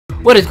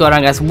What is going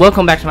on, guys?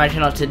 Welcome back to my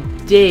channel.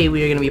 Today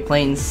we are going to be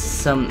playing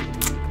some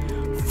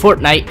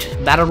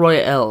Fortnite Battle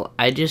Royale.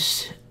 I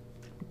just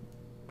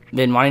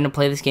been wanting to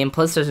play this game,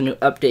 plus there's a new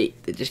update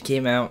that just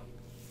came out.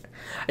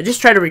 I just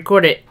tried to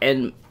record it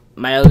and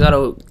my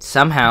Elgato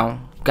somehow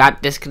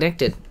got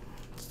disconnected.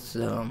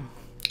 So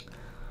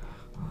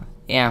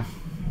yeah,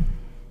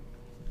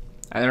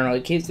 I don't know,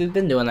 it's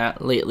been doing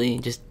that lately,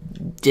 just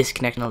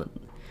disconnecting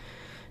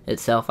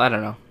itself. I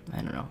don't know.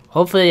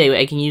 Hopefully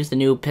I can use the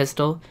new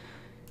pistol.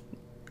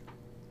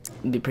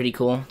 It'd be pretty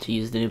cool to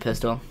use the new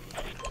pistol.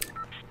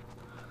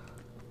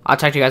 I'll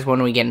talk to you guys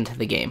when we get into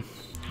the game.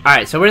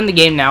 Alright, so we're in the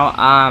game now.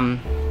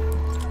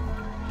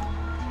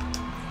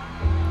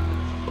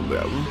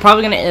 We're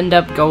probably gonna end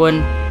up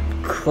going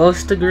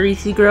close to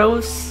Greasy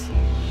Gross,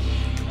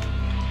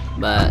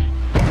 but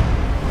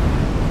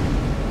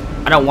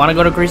I don't want to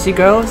go to Greasy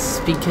Gross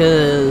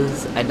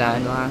because I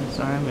died last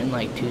time in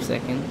like 2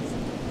 seconds.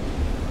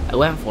 I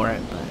went for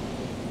it, but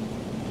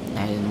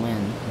I didn't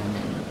win.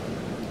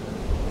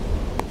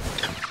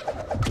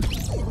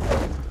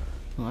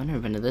 Well, I've never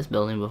been to this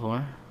building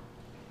before.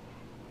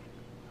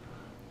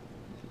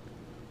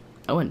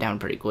 I went down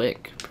pretty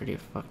quick. Pretty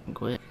fucking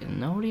quick. And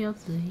nobody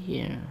else is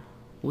here.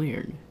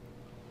 Weird.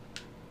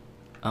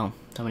 Oh,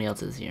 somebody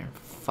else is here.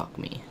 Fuck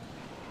me.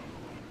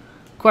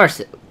 Of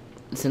course,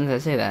 as soon as I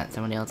say that,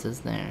 somebody else is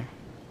there.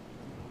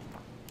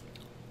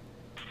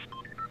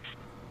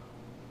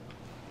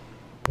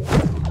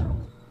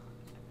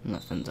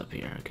 Nothing's up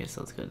here. Okay,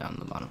 so let's go down to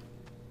the bottom.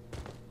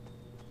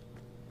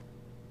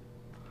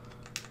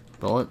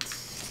 Bullets.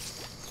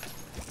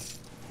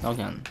 No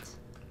guns.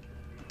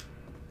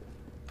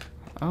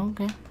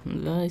 Okay,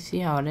 let's see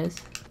how it is.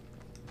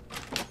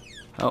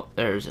 Oh,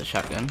 there's a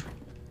shotgun.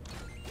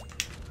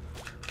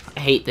 I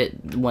hate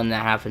that when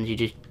that happens, you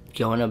just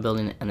go in a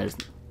building and there's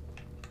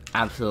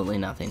absolutely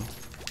nothing.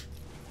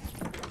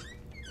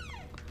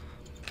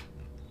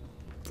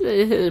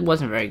 It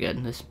wasn't very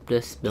good.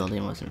 This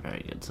building wasn't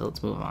very good, so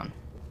let's move on.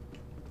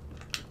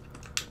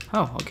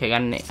 Oh, okay,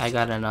 I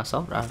got an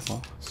assault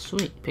rifle.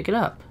 Sweet, pick it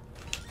up.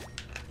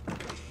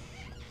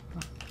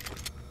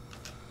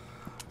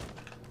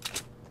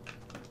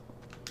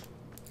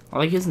 I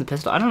like using the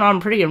pistol. I don't know,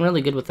 I'm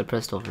really good with the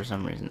pistol for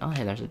some reason. Oh,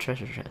 hey, there's a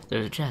treasure chest.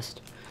 There's a chest.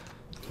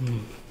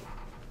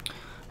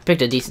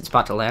 Picked a decent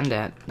spot to land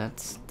at.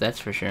 That's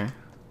for sure.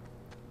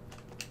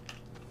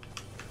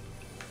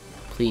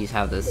 Please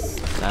have this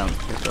silence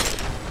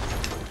pistol.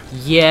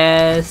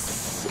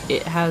 Yes,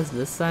 it has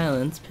the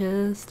silence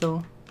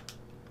pistol.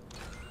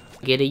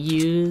 Gotta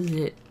use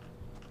it.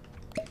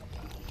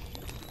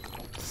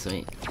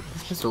 Sweet.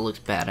 This pistol looks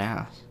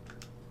badass.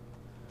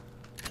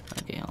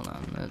 Okay, hold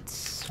on. Let's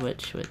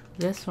switch with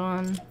this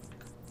one.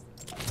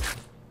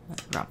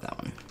 Drop that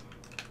one.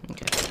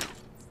 Okay.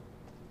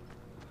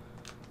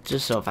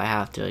 Just so if I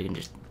have to, I can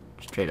just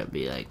straight up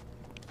be like,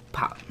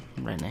 pop,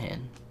 right in the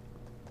head.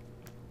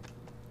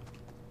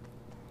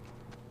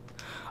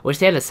 I wish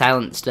they had a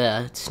silenced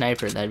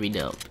sniper. That'd be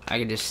dope. I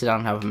could just sit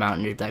on top of a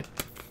mountain and just like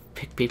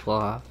pick people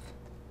off.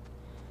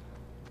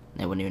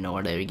 They wouldn't even know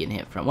where they were getting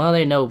hit from. Well,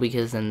 they know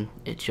because then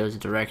it shows the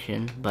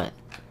direction, but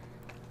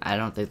I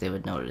don't think they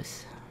would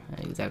notice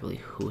exactly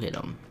who hit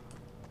them.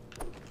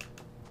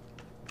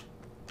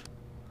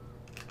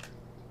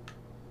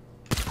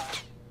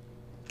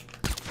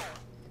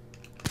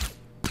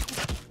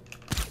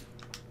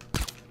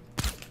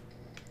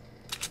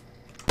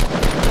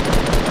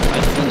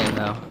 I've seen it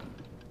though.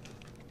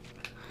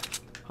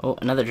 Oh,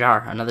 another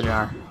jar, another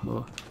jar.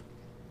 Ooh.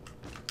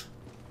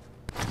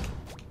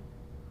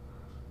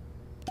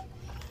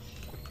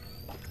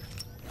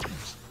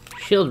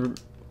 Shield.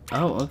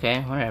 Oh,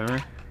 okay,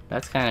 whatever.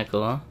 That's kind of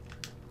cool.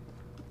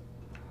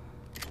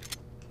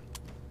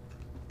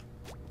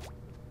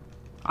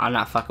 I'm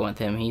not fucking with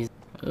him. He's.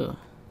 Ooh.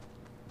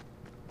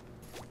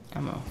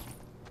 Ammo.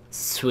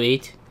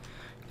 Sweet.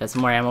 Got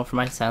some more ammo for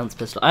my silence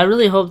pistol. I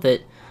really hope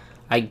that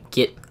I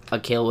get a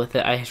kill with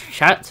it. I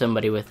shot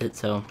somebody with it,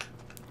 so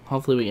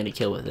hopefully we get a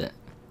kill with it.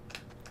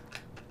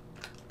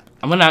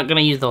 I'm not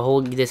gonna use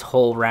this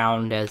whole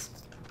round as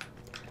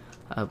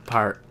a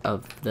part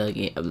of the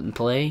game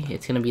play.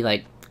 It's gonna be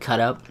like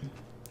cut up,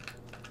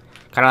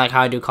 kind of like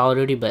how I do Call of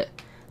Duty, but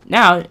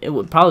now it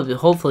would probably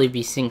hopefully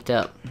be synced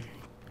up.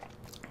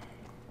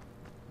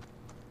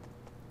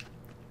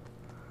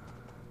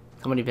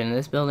 Somebody been in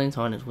this building,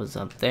 someone was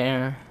up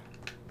there.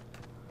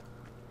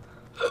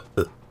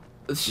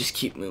 Let's just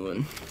keep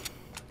moving.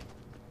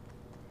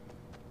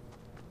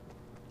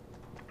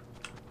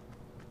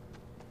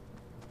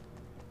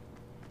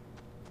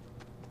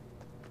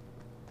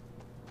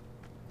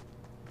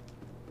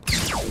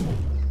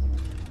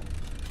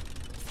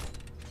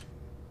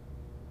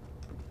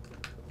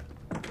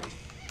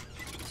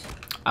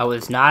 I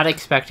was not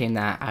expecting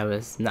that. I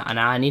was not.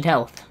 Now I need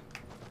health.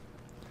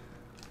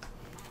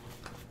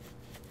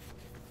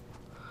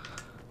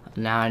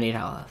 Now I need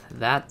health.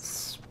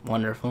 That's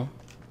wonderful.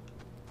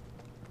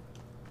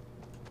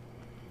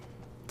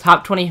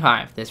 Top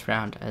 25 this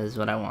round is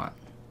what I want.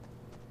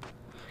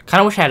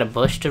 Kind of wish I had a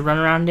bush to run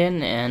around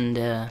in, and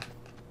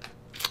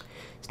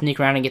it's sneak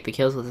around and get the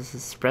kills with the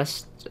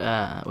suppressed,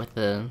 with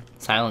the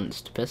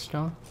silenced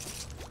pistol.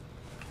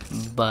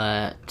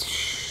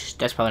 But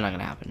that's probably not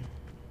gonna happen.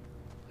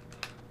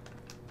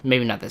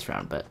 Maybe not this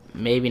round, but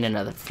maybe in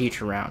another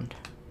future round.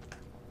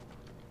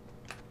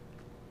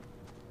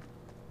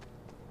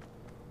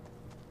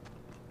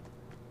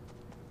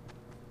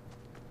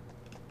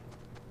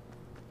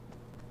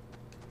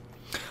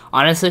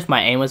 Honestly, if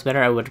my aim was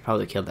better, I would have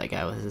probably killed that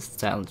guy with his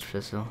silenced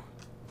pistol.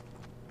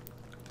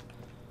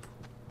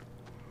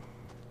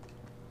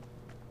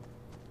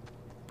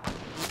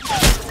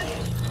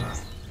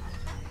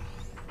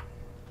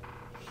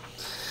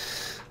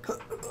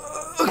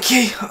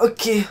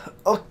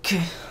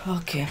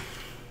 Okay.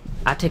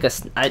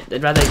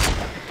 I'd rather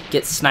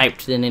get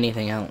sniped than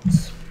anything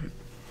else.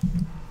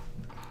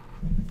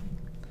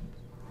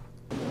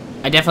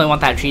 I definitely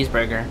want that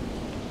cheeseburger.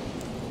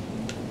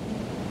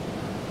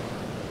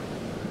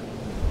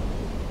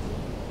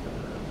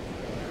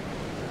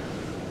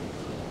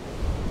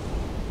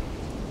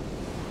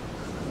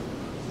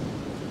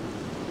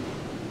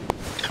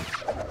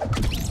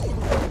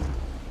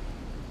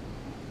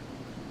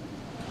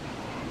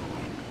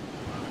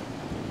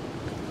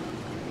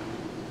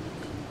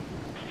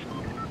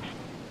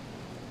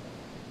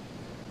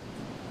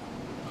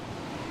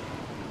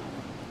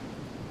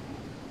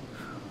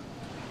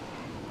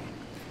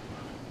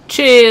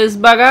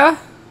 Cheeseburger.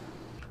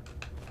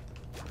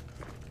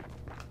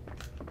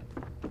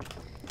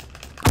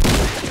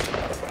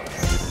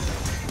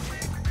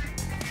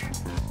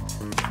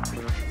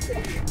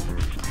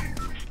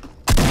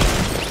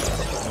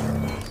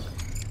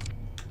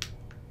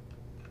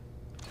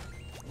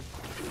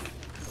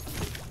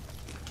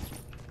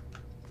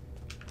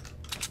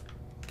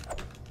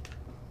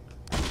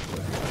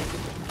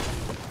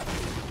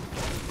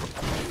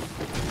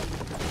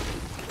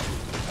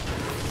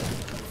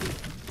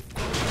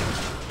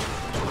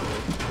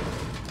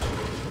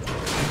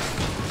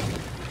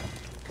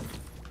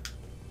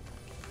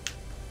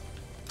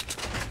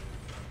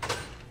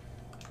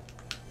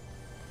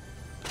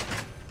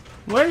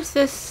 Where's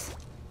this?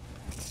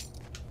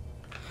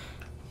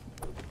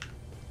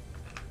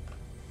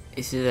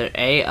 It's either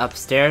A,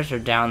 upstairs or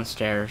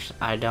downstairs.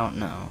 I don't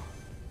know.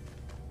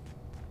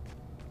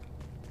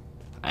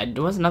 It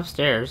wasn't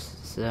upstairs,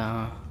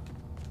 so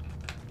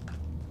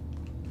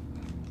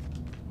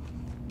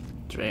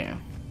it's right here.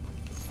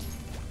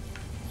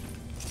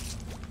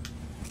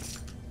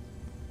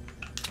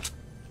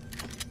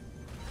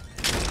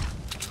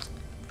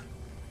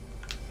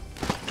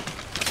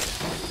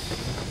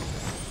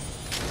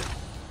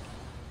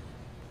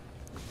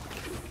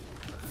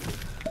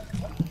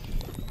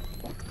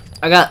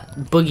 I got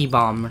boogie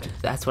bombed.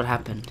 That's what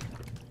happened.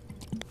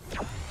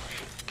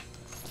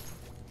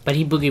 But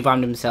he boogie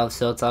bombed himself,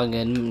 so it's all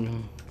good.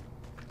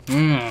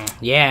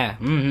 Yeah.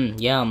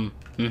 Yum.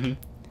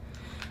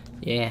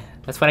 Yeah.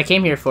 That's what I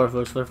came here for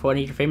one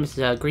of your famous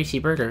greasy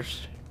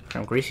burgers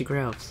from Greasy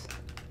Groves.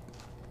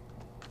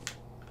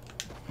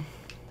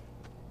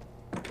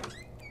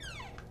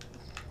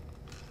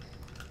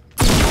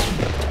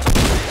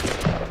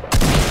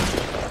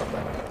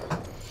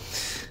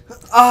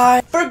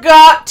 I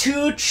forgot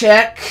to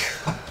check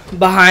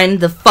behind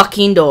the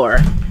fucking door.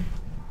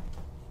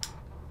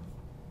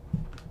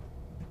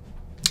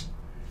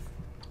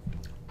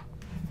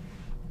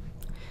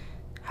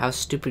 How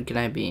stupid can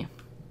I be?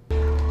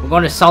 We're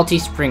going to Salty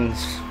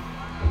Springs.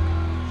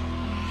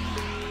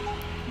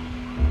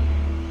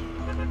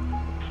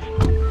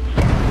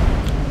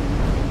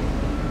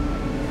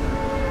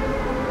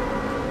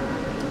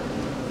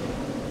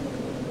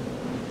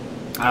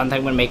 I don't think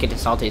I'm gonna make it to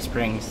Salty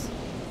Springs.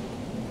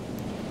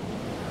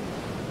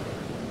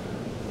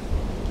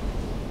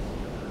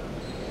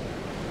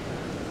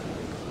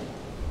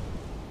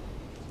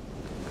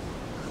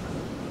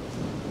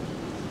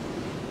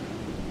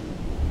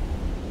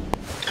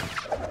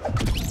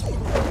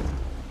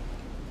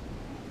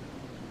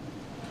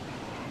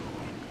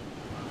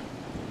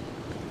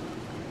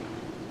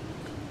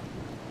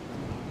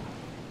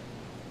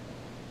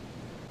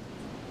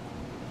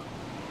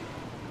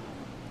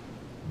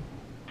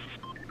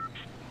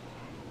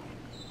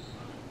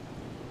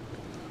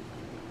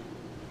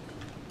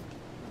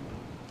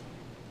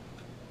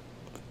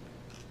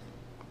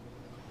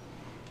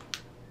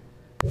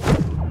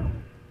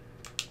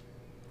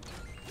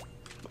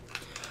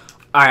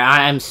 Alright,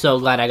 I'm so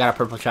glad I got a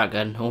purple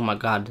shotgun. Oh my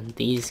god,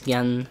 these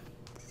guns.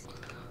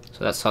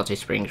 So that's Salty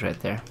Springs right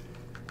there.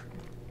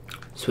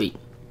 Sweet.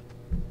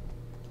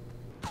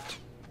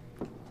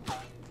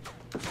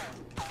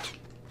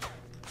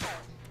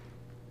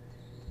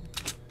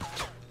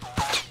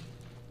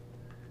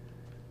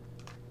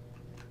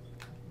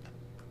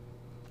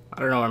 I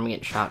don't know where I'm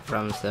getting shot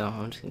from, so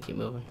I'm just gonna keep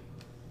moving.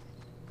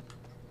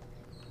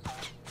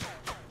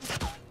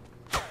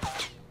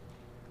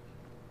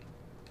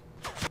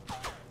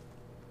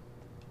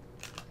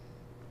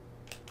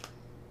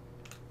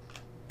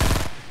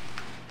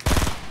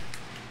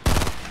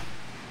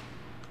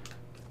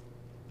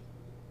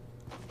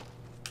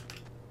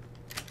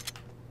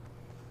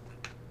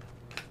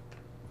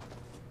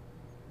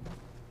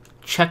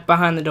 Check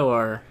behind the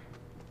door.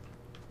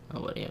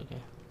 Nobody,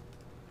 okay.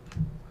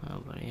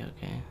 Nobody,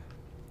 okay.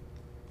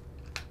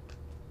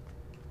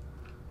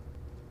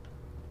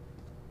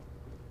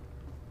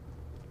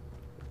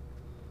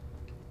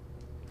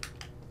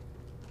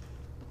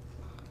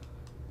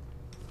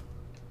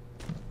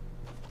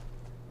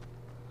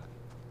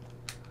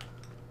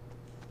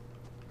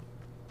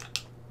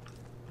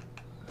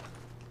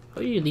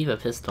 Why do you leave a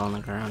pistol on the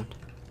ground?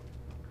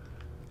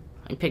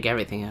 I pick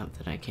everything up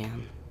that I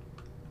can.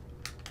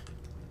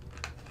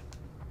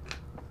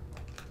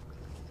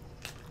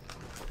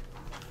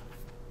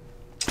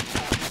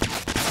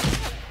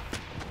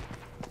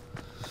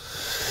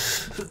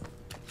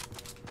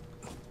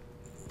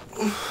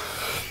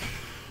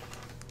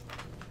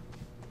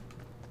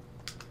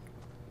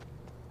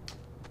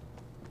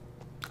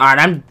 Alright,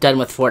 I'm done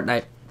with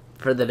Fortnite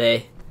for the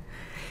day.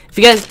 If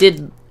you guys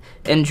did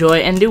enjoy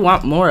and do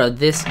want more of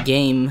this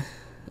game,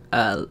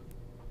 let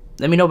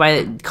me know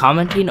by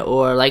commenting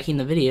or liking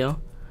the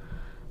video.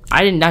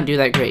 I did not do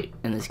that great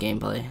in this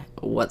gameplay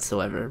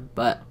whatsoever,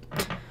 but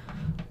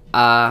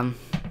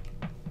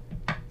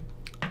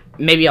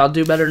maybe I'll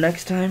do better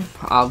next time.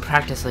 I'll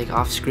practice like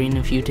off screen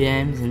a few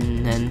times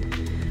and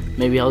then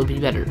maybe I'll be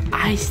better.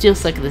 I still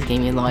suck at this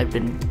game even though I've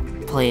been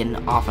playing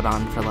off and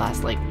on for the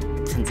last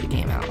since it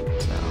came out.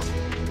 So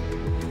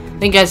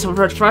thank you guys so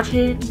much for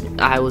watching.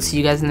 I will see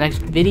you guys in the next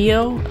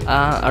video,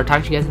 or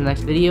talk to you guys in the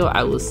next video.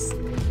 I will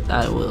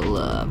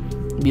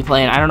be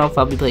playing, I don't know if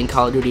I'll be playing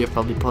Call of Duty or if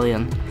I'll be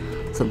playing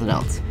something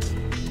else.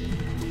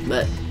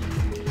 But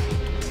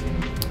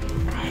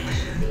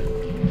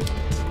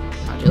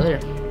talk to you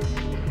later.